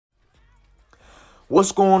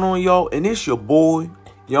What's going on, y'all? And it's your boy,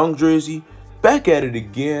 Young Jersey, back at it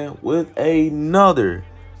again with another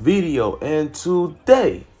video. And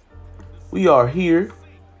today, we are here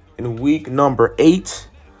in week number 8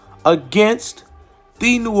 against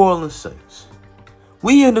the New Orleans Saints.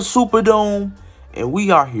 We in the Superdome, and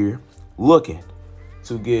we are here looking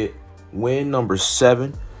to get win number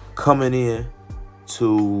 7 coming in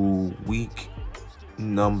to week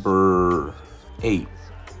number 8.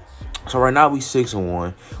 So right now we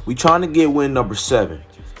 6-1. We trying to get win number 7.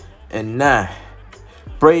 And now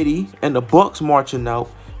Brady and the Bucks marching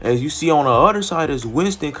out. As you see on the other side is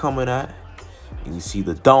Winston coming out. And you see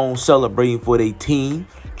the Dome celebrating for their team.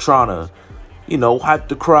 Trying to, hype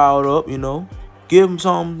the crowd up, Give them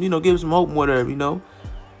some, give them some hope and whatever,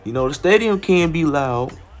 the stadium can be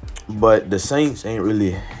loud. But the Saints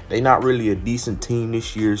they not really a decent team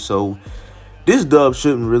this year. So this dub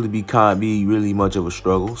shouldn't really be really much of a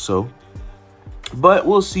struggle. So, but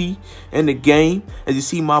we'll see in the game. As you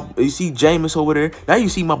see Jameis over there. Now you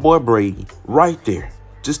see my boy Brady right there,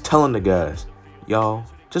 just telling the guys, y'all,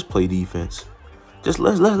 just play defense. Just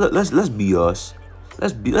let's be us.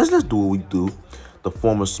 Let's do what we do. The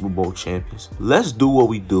former Super Bowl champions. Let's do what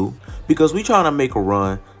we do because we trying to make a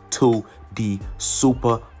run to the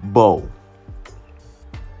Super Bowl.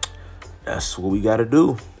 That's what we gotta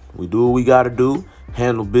do. We do what we got to do,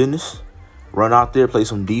 handle business, run out there, play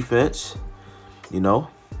some defense,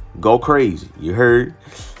 go crazy. You heard?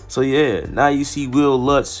 So, yeah, now you see Will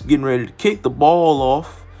Lutz getting ready to kick the ball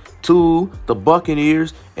off to the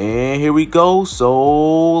Buccaneers. And here we go.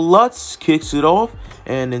 So, Lutz kicks it off.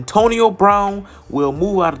 And Antonio Brown will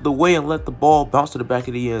move out of the way and let the ball bounce to the back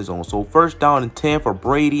of the end zone. So, first down and 10 for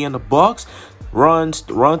Brady and the Bucks. Run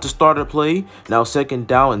to start the play. Now 2nd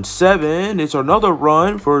down and 7. It's another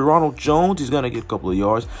run for Ronald Jones. He's going to get a couple of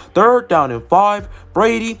yards. 3rd down and 5.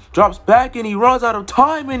 Brady drops back and he runs out of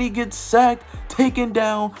time and he gets sacked. Taken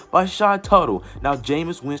down by Shy Tuttle. Now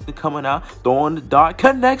Jameis Winston coming out, throwing the dot,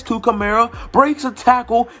 connects to Kamara, breaks a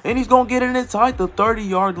tackle, and he's going to get it inside the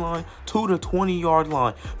 30-yard line to the 20-yard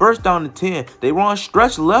line. 1st down and 10. They run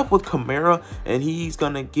stretch left with Kamara, and he's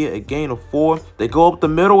going to get a gain of 4. They go up the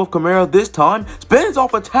middle with Kamara this time, spins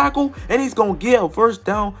off a tackle, and he's going to get a 1st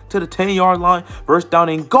down to the 10-yard line. 1st down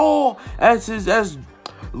and goal as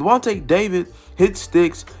Levante David hits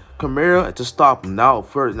sticks Kamara to stop him. Now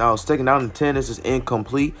 2nd down and 10. This is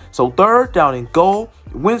incomplete. So 3rd down and goal.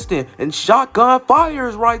 Winston and shotgun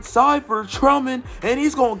fires right side for Truman, and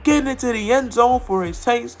he's gonna get into the end zone for a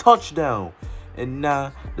Saints touchdown. And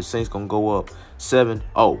now the Saints gonna go up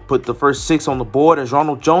 7-0. Put the first 6 on the board as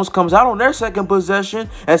Ronald Jones comes out on their 2nd possession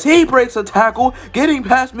as he breaks a tackle, getting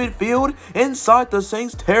past midfield inside the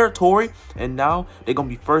Saints territory. And now they're gonna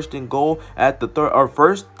be 1st and goal at the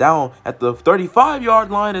 1st down at the 35-yard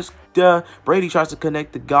line as Brady tries to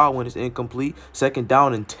connect the Godwin. It's incomplete. 2nd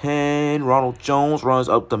down and 10. Ronald Jones runs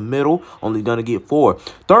up the middle, only gonna get 4.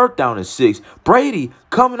 3rd down and 6. Brady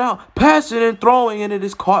coming out, passing and throwing, and it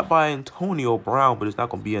is caught by Antonio Brown, but it's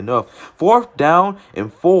not gonna be enough. 4th down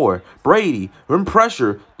and 4. Brady in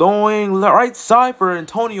pressure, throwing right side for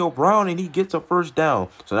Antonio Brown, and he gets a 1st down.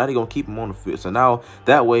 So now they're gonna keep him on the field. So now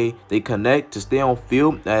that way they connect to stay on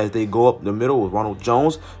field as they go up the middle with Ronald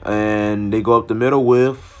Jones, and they go up the middle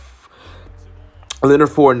with Leonard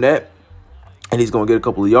Fournette, and he's going to get a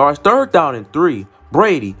couple of yards. 3rd down and 3.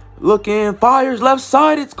 Brady looking, fires left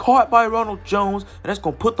side. It's caught by Ronald Jones, and that's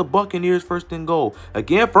going to put the Buccaneers 1st and goal.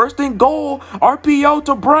 Again, 1st and goal. RPO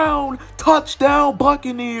to Brown. Touchdown,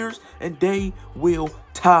 Buccaneers. And they will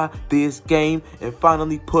tie this game and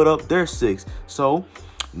finally put up their 6th. So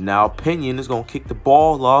now Pinion is going to kick the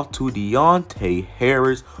ball off to Deontay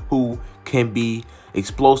Harris, who can be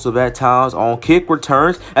explosive at times on kick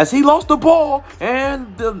returns as he lost the ball,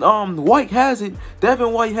 and White has it.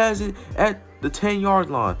 Devin White has it at the 10-yard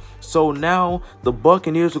line. So now the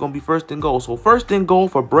Buccaneers are going to be 1st and goal. So 1st and goal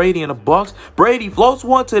for Brady and the Bucks. Brady floats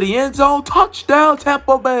one to the end zone. Touchdown,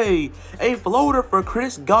 Tampa Bay. A floater for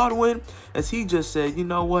Chris Godwin as he just said, you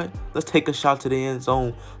know what? Let's take a shot to the end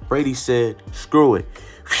zone. Brady said, screw it.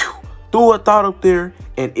 Phew. Threw a thought up there,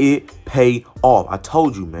 and it paid off. I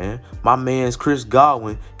told you, man. My man's Chris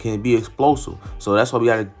Godwin can be explosive. So that's why we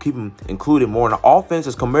got to keep him included more in the offense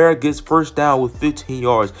as Kamara gets 1st down with 15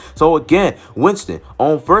 yards. So again, Winston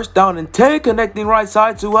on 1st down and 10, connecting right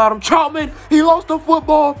side to Adam Troutman. He lost the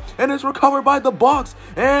football, and it's recovered by the Bucks.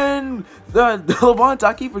 And Levante,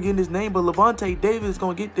 I keep forgetting his name, but Levante David is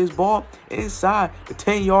going to get this ball inside the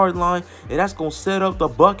 10-yard line, and that's going to set up the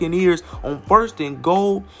Buccaneers on 1st and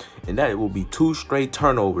goal. And that will be 2 straight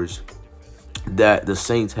turnovers that the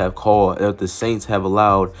Saints have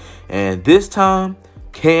allowed. And this time,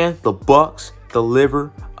 can the Bucks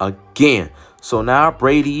deliver again. So now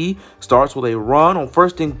Brady starts with a run on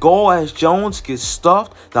 1st and goal as Jones gets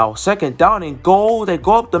stuffed. Now 2nd down and goal. They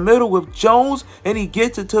go up the middle with Jones and he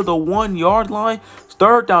gets it to the 1-yard line.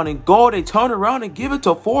 3rd down and goal. They turn around and give it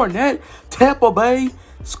to Fournette. Tampa Bay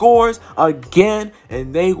scores again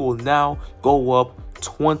and they will now go up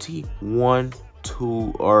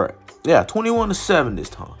 21-7 this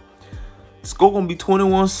time. The score gonna be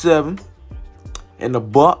 21-7 and the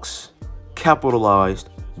Bucks capitalized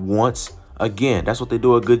once again. That's what they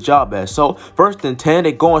do a good job at. So 1st and 10,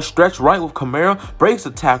 they go and stretch right with Kamara, breaks the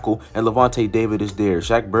tackle, and Levante David is there.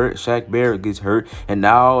 Shaq Barrett gets hurt, and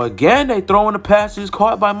now again they throw in the passes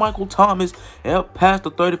caught by Michael Thomas and up past the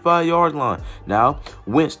 35-yard line. Now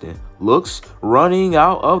Winston looks running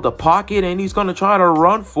out of the pocket, and he's going to try to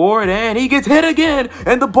run for it, and he gets hit again,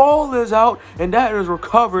 and the ball is out, and that is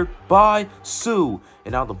recovered by Sue.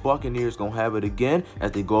 And now the Buccaneers going to have it again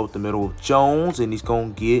as they go up the middle with Jones, and he's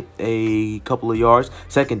going to get a couple of yards.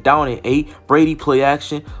 2nd down and 8. Brady play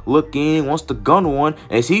action, looking, wants to gun one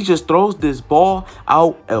as he just throws this ball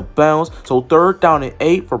out of bounds. So 3rd down and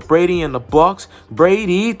 8 for Brady and the Bucks.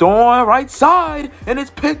 Brady throwing right side, and it's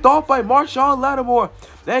picked off by Marshawn Lattimore.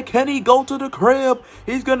 Then can he go to the crib?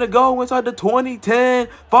 He's going to go inside the 20, 10,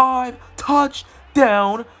 5,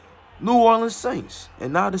 touchdown, New Orleans Saints.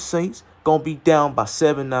 And now the Saints gonna be down by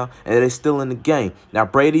 7 now, and they're still in the game. Now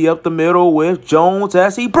Brady up the middle with Jones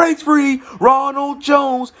as he breaks free. Ronald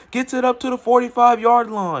Jones gets it up to the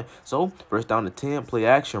 45-yard line. So 1st down to 10, play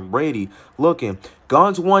action. Brady looking,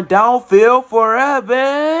 guns one downfield for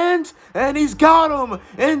Evans, and he's got him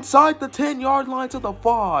inside the 10-yard line to the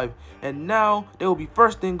 5. And now they will be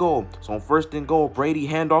 1st and goal. So on 1st and goal, Brady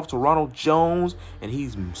handoff to Ronald Jones, and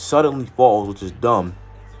he suddenly falls, which is dumb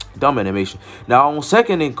animation. Now on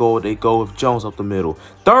 2nd and goal, they go with Jones up the middle.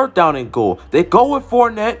 3rd down and goal, they go with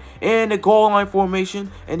Fournette in the goal line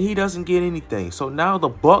formation, and he doesn't get anything. So now the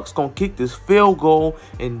Bucks gonna kick this field goal,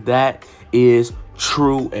 and that is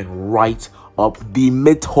true and right up the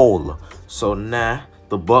middle. So now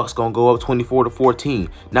the Bucks gonna go up 24-14.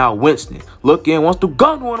 Now Winston looking, wants to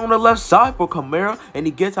gun one on the left side for Kamara, and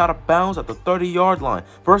he gets out of bounds at the 30-yard line.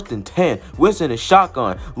 1st and 10. Winston is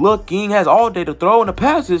shotgun, looking, has all day to throw, and the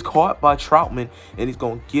pass is caught by Troutman, and he's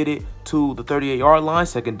gonna get it to the 38-yard line.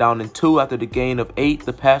 2nd down and 2 after the gain of 8.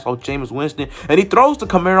 The pass off Jameis Winston, and he throws to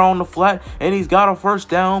Kamara on the flat, and he's got a 1st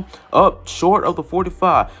down up short of the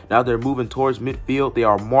 45. Now they're moving towards midfield. They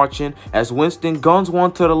are marching as Winston guns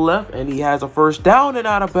one to the left, and he has a 1st down and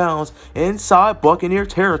out of bounds inside Buccaneer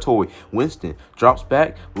territory. Winston drops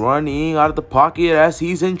back, running out of the pocket as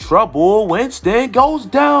he's in trouble. Winston goes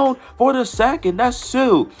down for the sack, and that's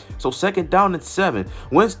Sue. So 2nd down and 7.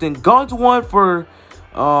 Winston guns one for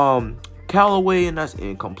Callaway, and that's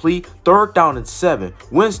incomplete. 3rd down and 7.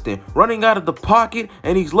 Winston running out of the pocket,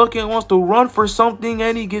 and he's looking, wants to run for something,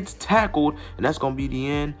 and he gets tackled, and that's going to be the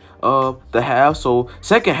end of the half. So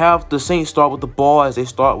 2nd half, the Saints start with the ball as they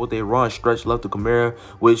start with a run stretch left to Kamara,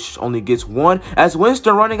 which only gets 1. As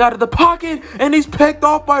Winston running out of the pocket, and he's picked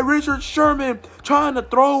off by Richard Sherman, trying to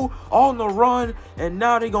throw on the run, and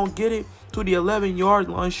now they're going to get it to the 11-yard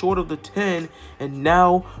line short of the 10, and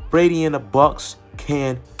now Brady and the Bucks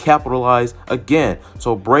can capitalize again.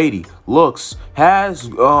 So Brady looks, has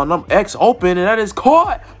number X open, and that is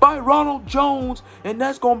caught by Ronald Jones, and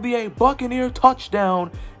that's going to be a Buccaneer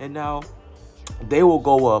touchdown. And now they will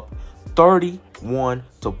go up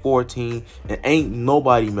 31-14, and ain't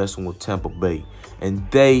nobody messing with Tampa Bay. And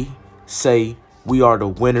they say we are the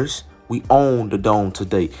winners. We own the dome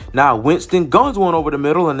today. Now Winston guns one over the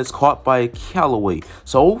middle, and it's caught by Callaway.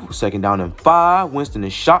 So 2nd down and 5. Winston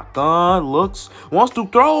is shotgun, looks, wants to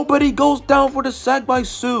throw, but he goes down for the sack by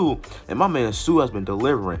Sue. And my man Sue has been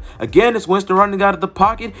delivering. Again, it's Winston running out of the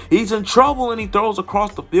pocket. He's in trouble, and he throws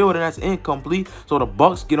across the field, and that's incomplete. So the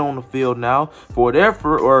Bucks get on the field now for their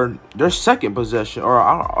 2nd possession, or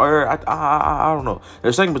I don't know,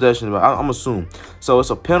 their 2nd possession, but I'm assuming. So it's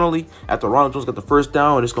a penalty after Ronald Jones got the 1st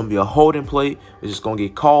down, and it's going to be a holding play. It's just going to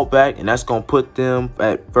get called back, and that's going to put them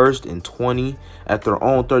at 1st and 20 at their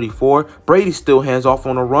own 34. Brady still hands off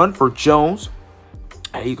on a run for Jones,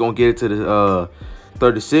 and he's going to get it to the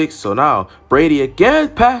 36. So now Brady again,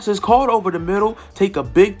 pass is caught over the middle, take a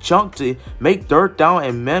big chunk to make 3rd down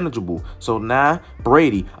and manageable. So now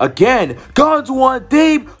Brady again guns one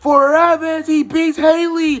deep for Evans. He beats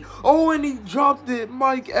Haley. Oh, and he dropped it.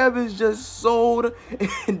 Mike Evans just sold,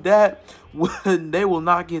 and that They will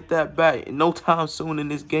not get that back no time soon in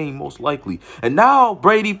this game, most likely. And now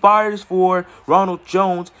Brady fires for Ronald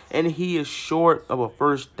Jones, and he is short of a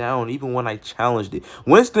first down, even when I challenged it.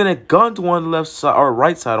 Winston had gunned to one left side or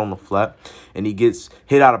right side on the flat, and he gets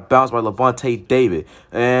hit out of bounds by Levante David.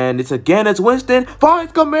 And it's Winston,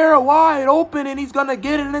 finds Kamara wide open, and he's gonna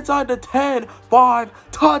get it inside the 10-5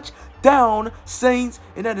 touchdown Saints,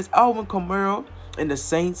 and that is Alvin Kamara, and the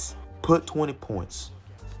Saints put 20 points.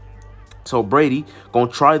 So Brady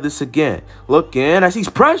gonna try this again. Look in as he's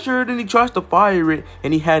pressured and he tries to fire it,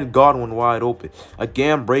 and he had Godwin wide open.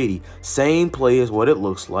 Again, Brady, same play as what it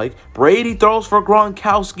looks like. Brady throws for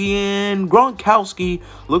Gronkowski, and Gronkowski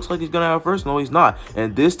looks like he's gonna have first. No, he's not.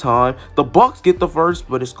 And this time the Bucs get the first,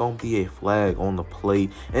 but it's gonna be a flag on the play,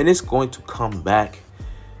 and it's going to come back.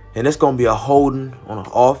 And it's gonna be a holding on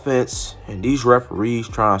an offense, and these referees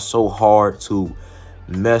trying so hard to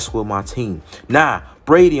mess with my team. Now,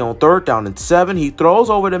 Brady on 3rd down and 7. He throws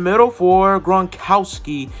over the middle for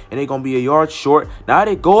Gronkowski, and they're going to be a yard short. Now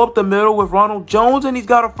they go up the middle with Ronald Jones, and he's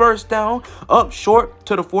got a first down up short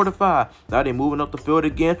to the 45. Now they're moving up the field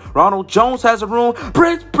again. Ronald Jones has a room.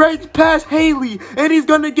 Breaks past Haley, and he's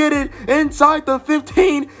going to get it inside the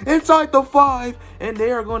 15, inside the 5. And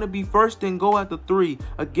they are going to be first and goal at the 3.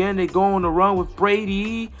 Again, they go on the run with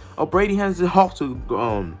Brady. Brady hands it off to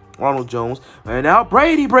Ronald Jones. And now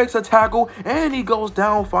Brady breaks a tackle, and he goes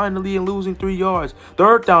down finally and losing 3 yards.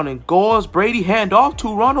 3rd down and goal as Brady hand off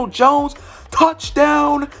to Ronald Jones.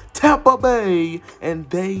 Touchdown, Tampa Bay. And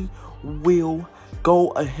they will go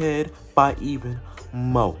ahead by even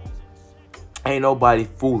more. Ain't nobody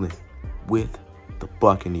fooling with the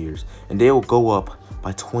Buccaneers. And they will go up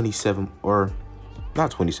by 27, or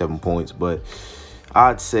not 27 points, but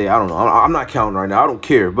I'd say, I don't know. I'm not counting right now. I don't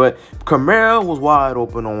care. But Kamara was wide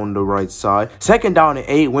open on the right side. 2nd down and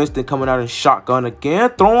 8. Winston coming out in shotgun again.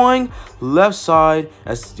 Throwing left side.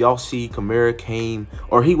 As y'all see, Kamara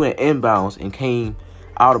he went inbounds and came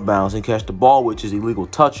out of bounds and catch the ball, which is illegal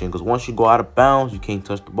touching. Because once you go out of bounds, you can't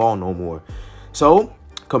touch the ball no more. So,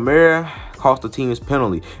 Kamara cost the team his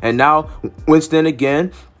penalty. And now, Winston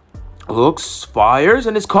again looks, fires,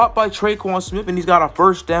 and is caught by Traquan Smith, and he's got a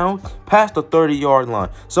first down past the 30-yard line.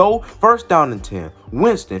 So, 1st down and 10.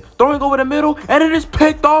 Winston throwing over the middle, and it is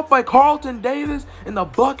picked off by Carlton Davis, and the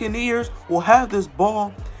Buccaneers will have this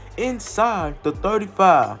ball inside the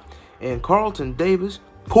 35. And Carlton Davis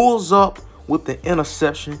pulls up with the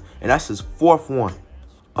interception, and that's his 4th one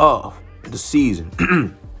of the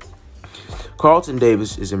season. Carlton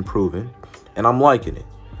Davis is improving, and I'm liking it.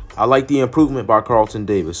 I like the improvement by Carlton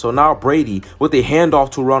Davis. So now Brady with a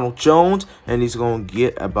handoff to Ronald Jones, and he's going to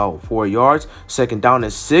get about 4 yards. 2nd down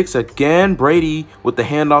and 6. Again, Brady with the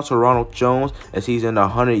handoff to Ronald Jones as he's in the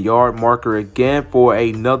 100-yard marker again for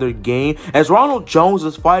another game. As Ronald Jones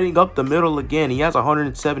is fighting up the middle again. He has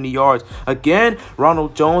 170 yards. Again,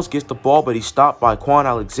 Ronald Jones gets the ball, but he's stopped by Quan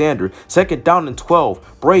Alexander. 2nd down and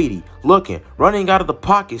 12. Brady looking, running out of the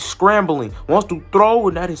pocket, scrambling, wants to throw,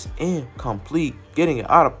 and that is incomplete. Getting it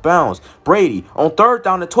out of bounds. Brady on 3rd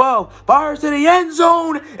down and 12. Fires to the end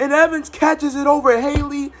zone, and Evans catches it over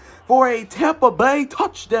Haley for a Tampa Bay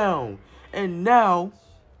touchdown. And now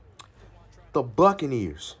the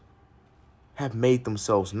Buccaneers have made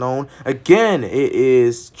themselves known. Again, it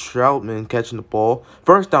is Troutman catching the ball.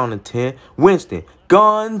 1st down and 10. Winston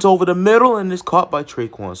guns over the middle, and is caught by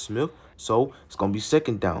Traquan Smith. So, it's going to be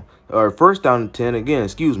 2nd down. Or 1st down and 10 again,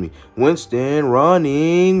 excuse me. Winston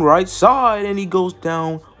running right side, and he goes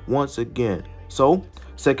down once again. So,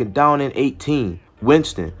 2nd down and 18.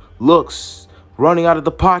 Winston looks, running out of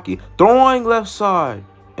the pocket, throwing left side,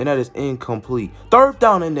 and that is incomplete. 3rd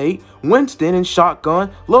down and 8. Winston in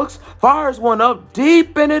shotgun looks, fires one up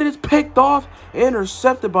deep, and it is picked off,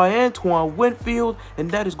 intercepted by Antoine Winfield,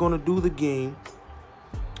 and that is going to do the game.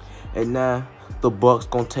 And now the Bucs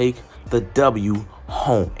going to take the W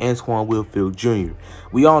home. Antoine Winfield Jr.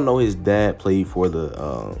 We all know his dad played for the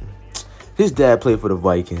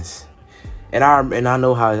Vikings. And I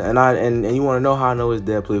know how, and you want to know how I know his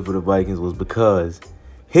dad played for the Vikings was because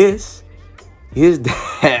his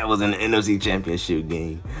dad was in the NFC Championship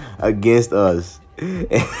game against us.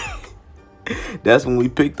 That's when we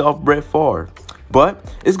picked off Brett Favre.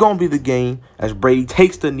 But it's going to be the game as Brady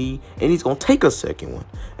takes the knee, and he's going to take a 2nd one.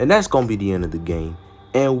 And that's going to be the end of the game.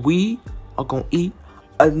 And we are going to eat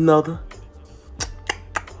another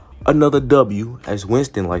W, as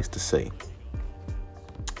Winston likes to say.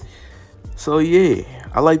 So, yeah,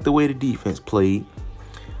 I like the way the defense played.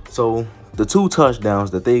 So, the 2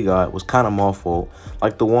 touchdowns that they got was kind of my fault.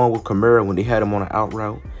 Like the one with Kamara when they had him on an out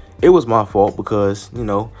route. It was my fault because, you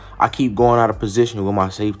know, I keep going out of position with my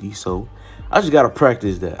safety. So, I just gotta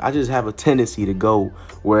practice that. I just have a tendency to go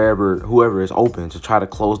wherever whoever is open to try to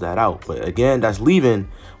close that out. But again, that's leaving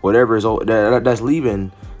whatever is that's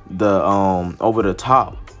leaving the over the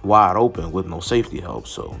top wide open with no safety help.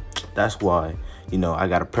 So that's why, you know, I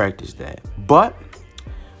gotta practice that. But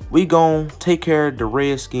we gon' take care of the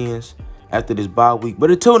Redskins after this bye week.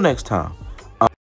 But until next time,